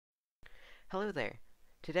Hello there!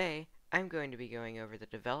 Today, I'm going to be going over the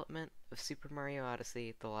development of Super Mario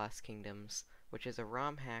Odyssey: The Lost Kingdoms, which is a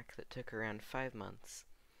ROM hack that took around 5 months.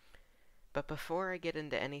 But before I get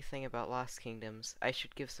into anything about Lost Kingdoms, I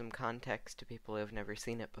should give some context to people who have never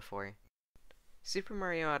seen it before. Super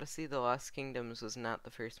Mario Odyssey: The Lost Kingdoms was not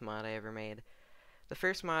the first mod I ever made. The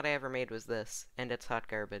first mod I ever made was this, and it's hot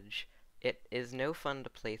garbage. It is no fun to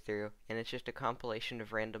play through, and it's just a compilation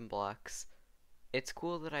of random blocks. It's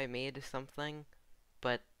cool that I made something,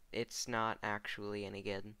 but it's not actually any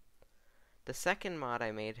good. The second mod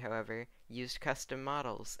I made, however, used custom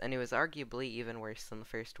models, and it was arguably even worse than the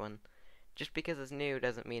first one. Just because it's new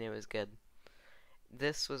doesn't mean it was good.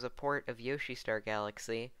 This was a port of Yoshi Star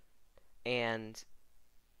Galaxy, and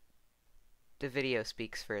the video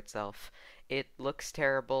speaks for itself. It looks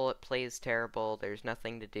terrible, it plays terrible, there's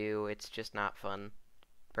nothing to do, it's just not fun.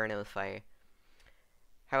 Burn it with fire.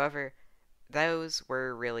 However, those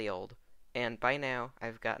were really old, and by now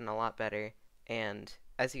I've gotten a lot better, and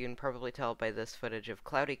as you can probably tell by this footage of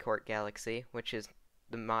Cloudy Court Galaxy, which is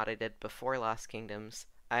the mod I did before Lost Kingdoms,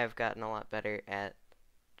 I have gotten a lot better at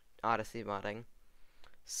Odyssey modding.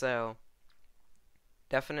 So,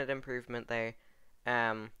 definite improvement there.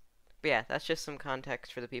 But yeah, that's just some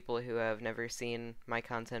context for the people who have never seen my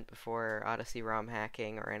content before, or Odyssey ROM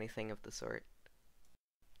hacking, or anything of the sort.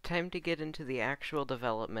 Time to get into the actual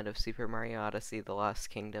development of Super Mario Odyssey: The Lost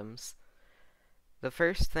Kingdoms. The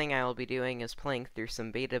first thing I will be doing is playing through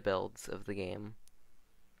some beta builds of the game.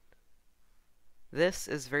 This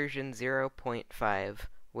is version 0.5,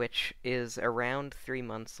 which is around 3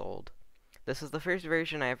 months old. This is the first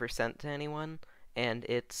version I ever sent to anyone, and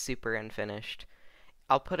it's super unfinished.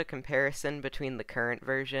 I'll put a comparison between the current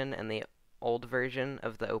version and the old version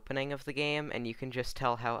of the opening of the game, and you can just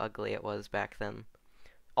tell how ugly it was back then.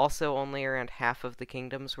 Also, only around half of the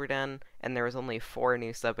kingdoms were done, and there was only 4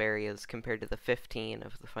 new sub-areas compared to the 15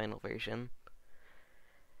 of the final version.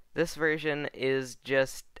 This version is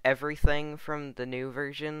just everything from the new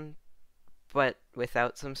version, but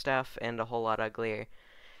without some stuff and a whole lot uglier.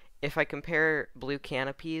 If I compare blue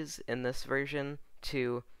canopies in this version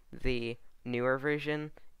to the newer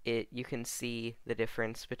version, you can see the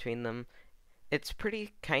difference between them. It's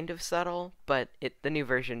pretty kind of subtle, but the new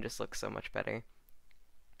version just looks so much better.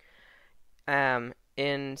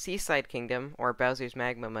 In Seaside Kingdom, or Bowser's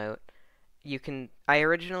Magma Moat, I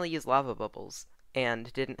originally used lava bubbles,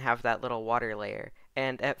 and didn't have that little water layer.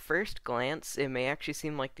 And at first glance, it may actually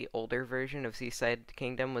seem like the older version of Seaside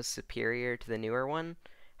Kingdom was superior to the newer one.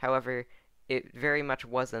 However, it very much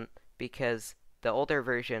wasn't, because the older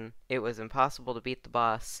version, it was impossible to beat the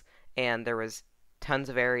boss, and there was tons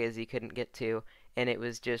of areas you couldn't get to, and it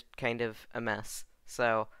was just kind of a mess.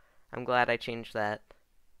 So, I'm glad I changed that.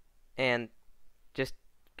 And just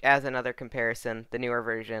as another comparison, the newer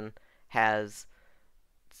version has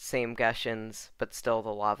same gushions, but still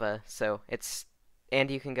the lava,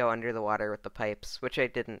 and you can go under the water with the pipes, which I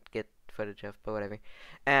didn't get footage of, but whatever.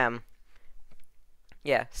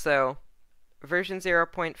 Yeah, so version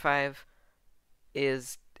 0.5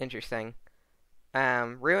 is interesting.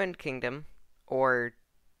 Ruined Kingdom, or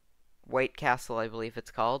White Castle, I believe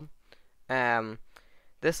it's called.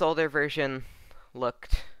 This older version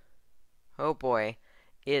looked, oh boy,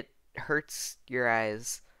 it hurts your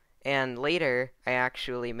eyes. And later, I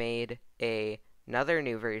actually made another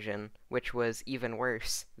new version, which was even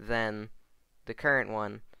worse than the current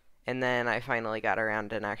one. And then I finally got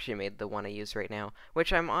around and actually made the one I use right now,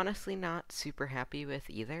 which I'm honestly not super happy with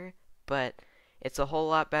either, but it's a whole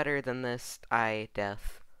lot better than this eye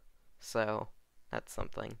death. So, that's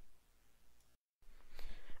something.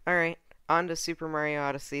 Alright, on to Super Mario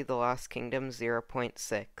Odyssey: The Lost Kingdoms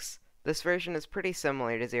 0.6. This version is pretty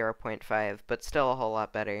similar to 0.5, but still a whole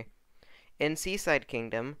lot better. In Seaside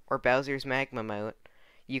Kingdom, or Bowser's Magma Moat,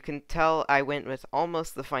 you can tell I went with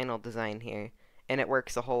almost the final design here, and it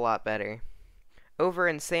works a whole lot better. Over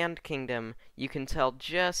in Sand Kingdom, you can tell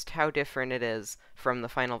just how different it is from the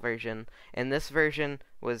final version, and this version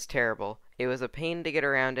was terrible. It was a pain to get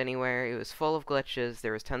around anywhere, it was full of glitches,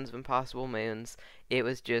 there was tons of impossible moons, it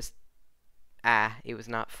was just, it was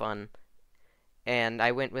not fun. And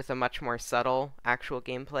I went with a much more subtle actual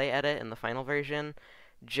gameplay edit in the final version,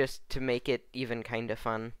 just to make it even kind of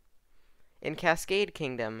fun. In Cascade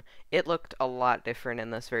Kingdom, it looked a lot different in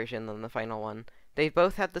this version than the final one. They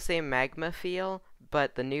both had the same magma feel,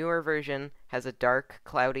 but the newer version has a dark,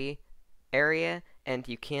 cloudy area, and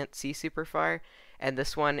you can't see super far, and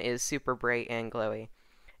this one is super bright and glowy.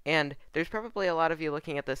 And there's probably a lot of you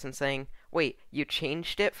looking at this and saying, wait, you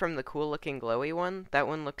changed it from the cool-looking glowy one? That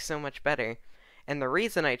one looks so much better. And the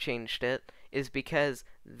reason I changed it is because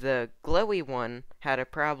the glowy one had a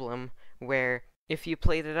problem where if you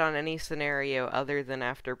played it on any scenario other than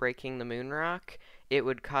after breaking the moon rock, it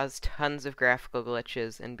would cause tons of graphical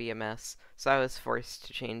glitches and be a mess, so I was forced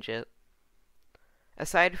to change it.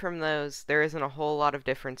 Aside from those, there isn't a whole lot of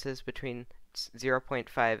differences between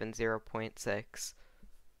 0.5 and 0.6.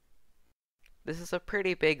 This is a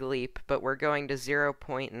pretty big leap, but we're going to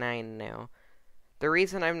 0.9 now. The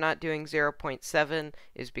reason I'm not doing 0.7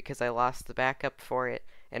 is because I lost the backup for it,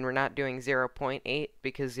 and we're not doing 0.8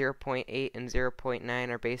 because 0.8 and 0.9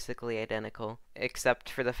 are basically identical, except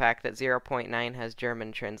for the fact that 0.9 has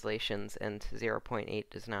German translations and 0.8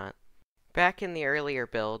 does not. Back in the earlier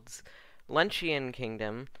builds, Luncheon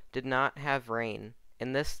Kingdom did not have rain,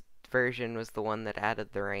 and this version was the one that added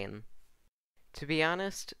the rain. To be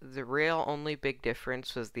honest, the real only big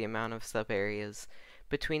difference was the amount of sub-areas.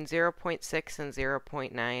 Between 0.6 and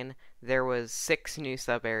 0.9, there was 6 new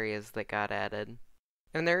sub-areas that got added.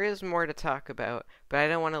 And there is more to talk about, but I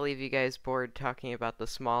don't want to leave you guys bored talking about the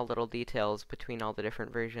small little details between all the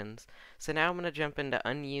different versions. So now I'm going to jump into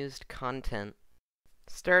unused content.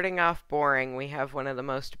 Starting off boring, we have one of the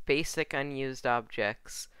most basic unused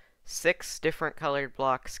objects. 6 different colored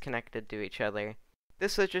blocks connected to each other.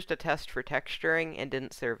 This was just a test for texturing and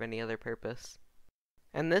didn't serve any other purpose.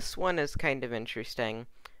 And this one is kind of interesting.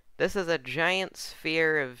 This is a giant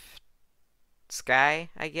sphere of sky,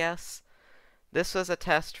 I guess. This was a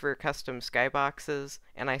test for custom skyboxes,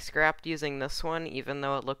 and I scrapped using this one even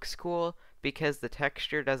though it looks cool, because the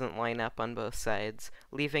texture doesn't line up on both sides,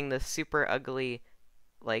 leaving this super ugly,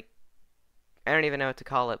 like, I don't even know what to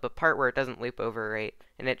call it, but part where it doesn't loop over right,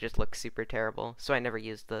 and it just looks super terrible, so I never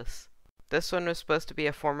used this. This one was supposed to be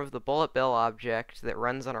a form of the bullet bill object that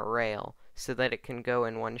runs on a rail, so that it can go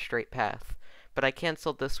in one straight path. But I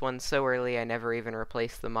cancelled this one so early I never even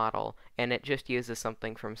replaced the model, and it just uses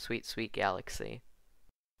something from Sweet Sweet Galaxy.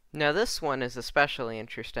 Now this one is especially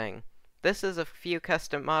interesting. This is a few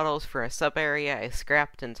custom models for a sub-area I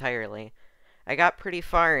scrapped entirely. I got pretty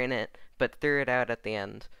far in it, but threw it out at the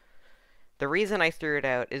end. The reason I threw it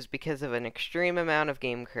out is because of an extreme amount of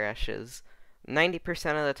game crashes.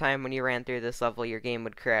 90% of the time when you ran through this level, your game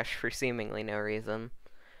would crash for seemingly no reason.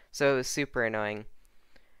 So it was super annoying.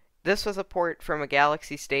 This was a port from a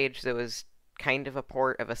Galaxy stage that was kind of a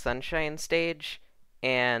port of a Sunshine stage,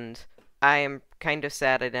 and I am kind of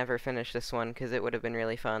sad I never finished this one because it would have been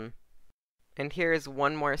really fun. And here is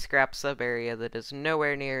one more scrap sub-area that is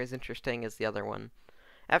nowhere near as interesting as the other one.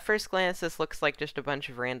 At first glance, this looks like just a bunch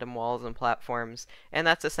of random walls and platforms, and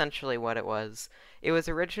that's essentially what it was. It was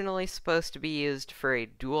originally supposed to be used for a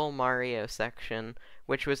dual Mario section,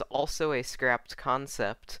 which was also a scrapped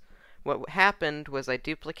concept. What happened was I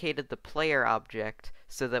duplicated the player object,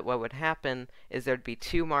 so that what would happen is there'd be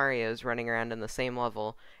 2 Marios running around in the same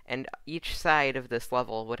level, and each side of this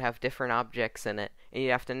level would have different objects in it, and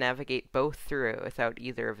you'd have to navigate both through it without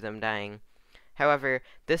either of them dying. However,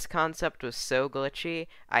 this concept was so glitchy,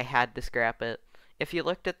 I had to scrap it. If you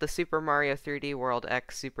looked at the Super Mario 3D World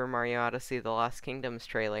X Super Mario Odyssey The Lost Kingdoms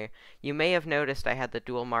trailer, you may have noticed I had the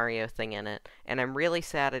dual Mario thing in it, and I'm really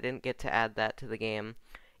sad I didn't get to add that to the game.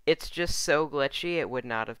 It's just so glitchy, it would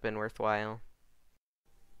not have been worthwhile.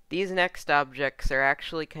 These next objects are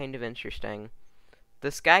actually kind of interesting. The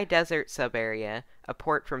Sky Desert sub-area, a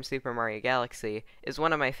port from Super Mario Galaxy, is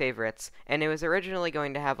one of my favorites, and it was originally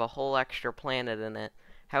going to have a whole extra planet in it.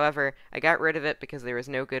 However, I got rid of it because there was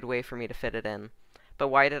no good way for me to fit it in. But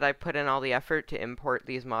why did I put in all the effort to import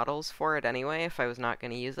these models for it anyway if I was not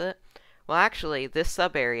going to use it? Well, actually, this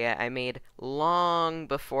sub-area I made long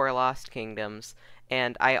before Lost Kingdoms,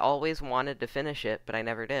 and I always wanted to finish it, but I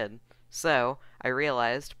never did. So, I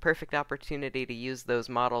realized, perfect opportunity to use those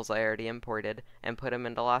models I already imported and put them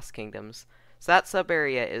into Lost Kingdoms. So that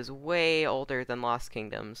sub-area is way older than Lost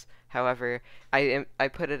Kingdoms. However, I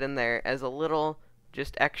put it in there as a little,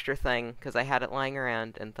 just extra thing, because I had it lying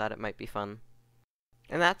around and thought it might be fun.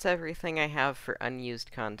 And that's everything I have for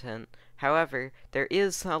unused content. However, there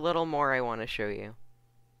is a little more I want to show you.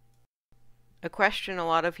 A question a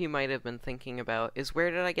lot of you might have been thinking about is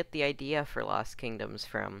where did I get the idea for Lost Kingdoms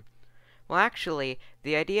from? Well, actually,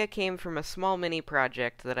 the idea came from a small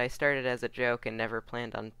mini-project that I started as a joke and never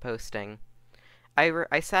planned on posting.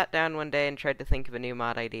 I sat down one day and tried to think of a new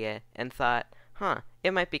mod idea, and thought,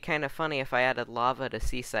 it might be kind of funny if I added lava to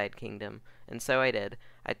Seaside Kingdom, and so I did.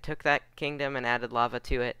 I took that kingdom and added lava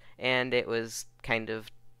to it, and it was kind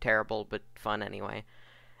of terrible, but fun anyway.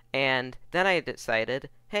 And then I decided,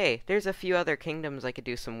 hey, there's a few other kingdoms I could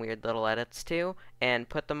do some weird little edits to, and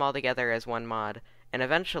put them all together as one mod. And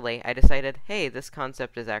eventually, I decided, hey, this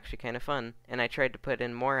concept is actually kind of fun, and I tried to put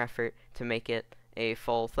in more effort to make it a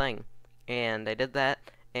full thing. And I did that,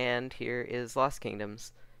 and here is Lost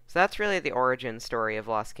Kingdoms. So that's really the origin story of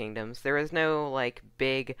Lost Kingdoms. There was no, like,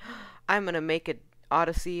 big, I'm gonna make a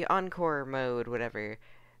Odyssey Encore mode, whatever.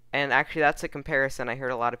 And actually, that's a comparison I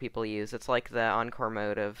heard a lot of people use. It's like the Encore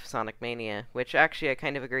mode of Sonic Mania, which actually I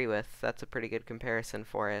kind of agree with. That's a pretty good comparison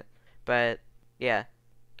for it. But, yeah,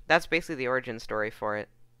 that's basically the origin story for it.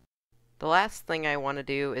 The last thing I want to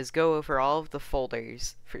do is go over all of the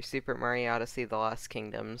folders for Super Mario Odyssey The Lost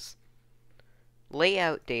Kingdoms.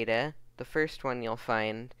 Layout data, the first one you'll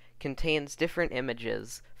find, contains different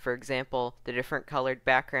images. For example, the different colored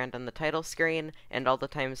background on the title screen, and all the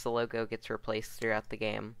times the logo gets replaced throughout the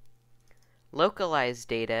game. Localized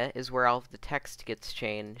data is where all of the text gets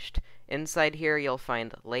changed. Inside here you'll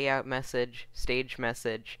find layout message, stage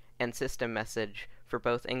message, and system message for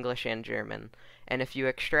both English and German. And if you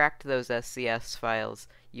extract those SCS files,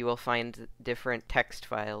 you will find different text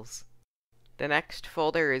files. The next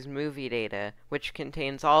folder is movie data, which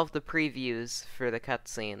contains all of the previews for the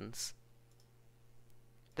cutscenes.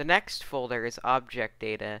 The next folder is object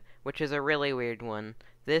data, which is a really weird one.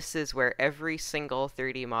 This is where every single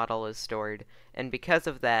 3D model is stored, and because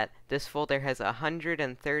of that, this folder has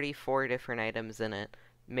 134 different items in it,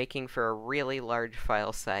 making for a really large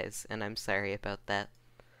file size, and I'm sorry about that.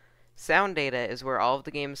 Sound data is where all of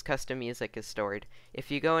the game's custom music is stored. If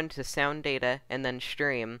you go into sound data and then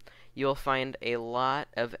stream, you'll find a lot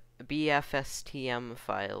of BFSTM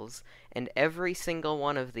files, and every single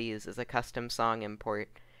one of these is a custom song import.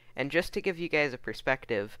 And just to give you guys a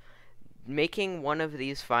perspective, making one of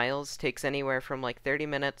these files takes anywhere from like 30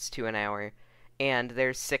 minutes to an hour, and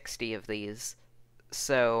there's 60 of these.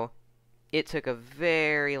 So it took a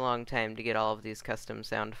very long time to get all of these custom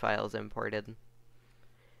sound files imported.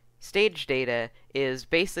 Stage data is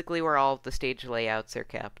basically where all of the stage layouts are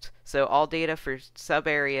kept. So all data for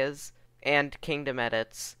sub-areas and kingdom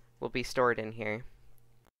edits will be stored in here.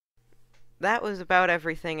 That was about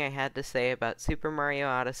everything I had to say about Super Mario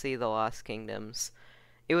Odyssey The Lost Kingdoms.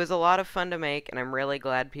 It was a lot of fun to make, and I'm really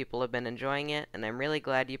glad people have been enjoying it, and I'm really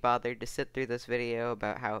glad you bothered to sit through this video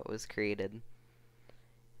about how it was created.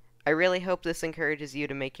 I really hope this encourages you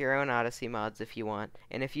to make your own Odyssey mods if you want,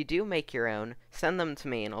 and if you do make your own, send them to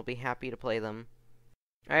me and I'll be happy to play them.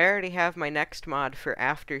 I already have my next mod for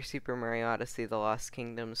after Super Mario Odyssey The Lost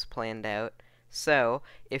Kingdoms planned out, so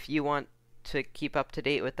if you want to keep up to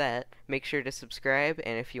date with that, make sure to subscribe,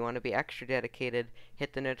 and if you want to be extra dedicated,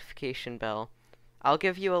 hit the notification bell. I'll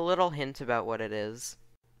give you a little hint about what it is.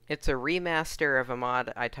 It's a remaster of a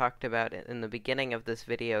mod I talked about in the beginning of this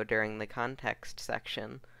video during the context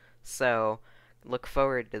section. So, look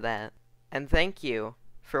forward to that. And thank you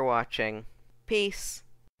for watching. Peace!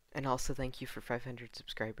 And also thank you for 500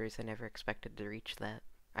 subscribers. I never expected to reach that.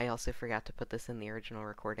 I also forgot to put this in the original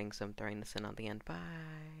recording, so I'm throwing this in on the end.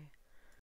 Bye!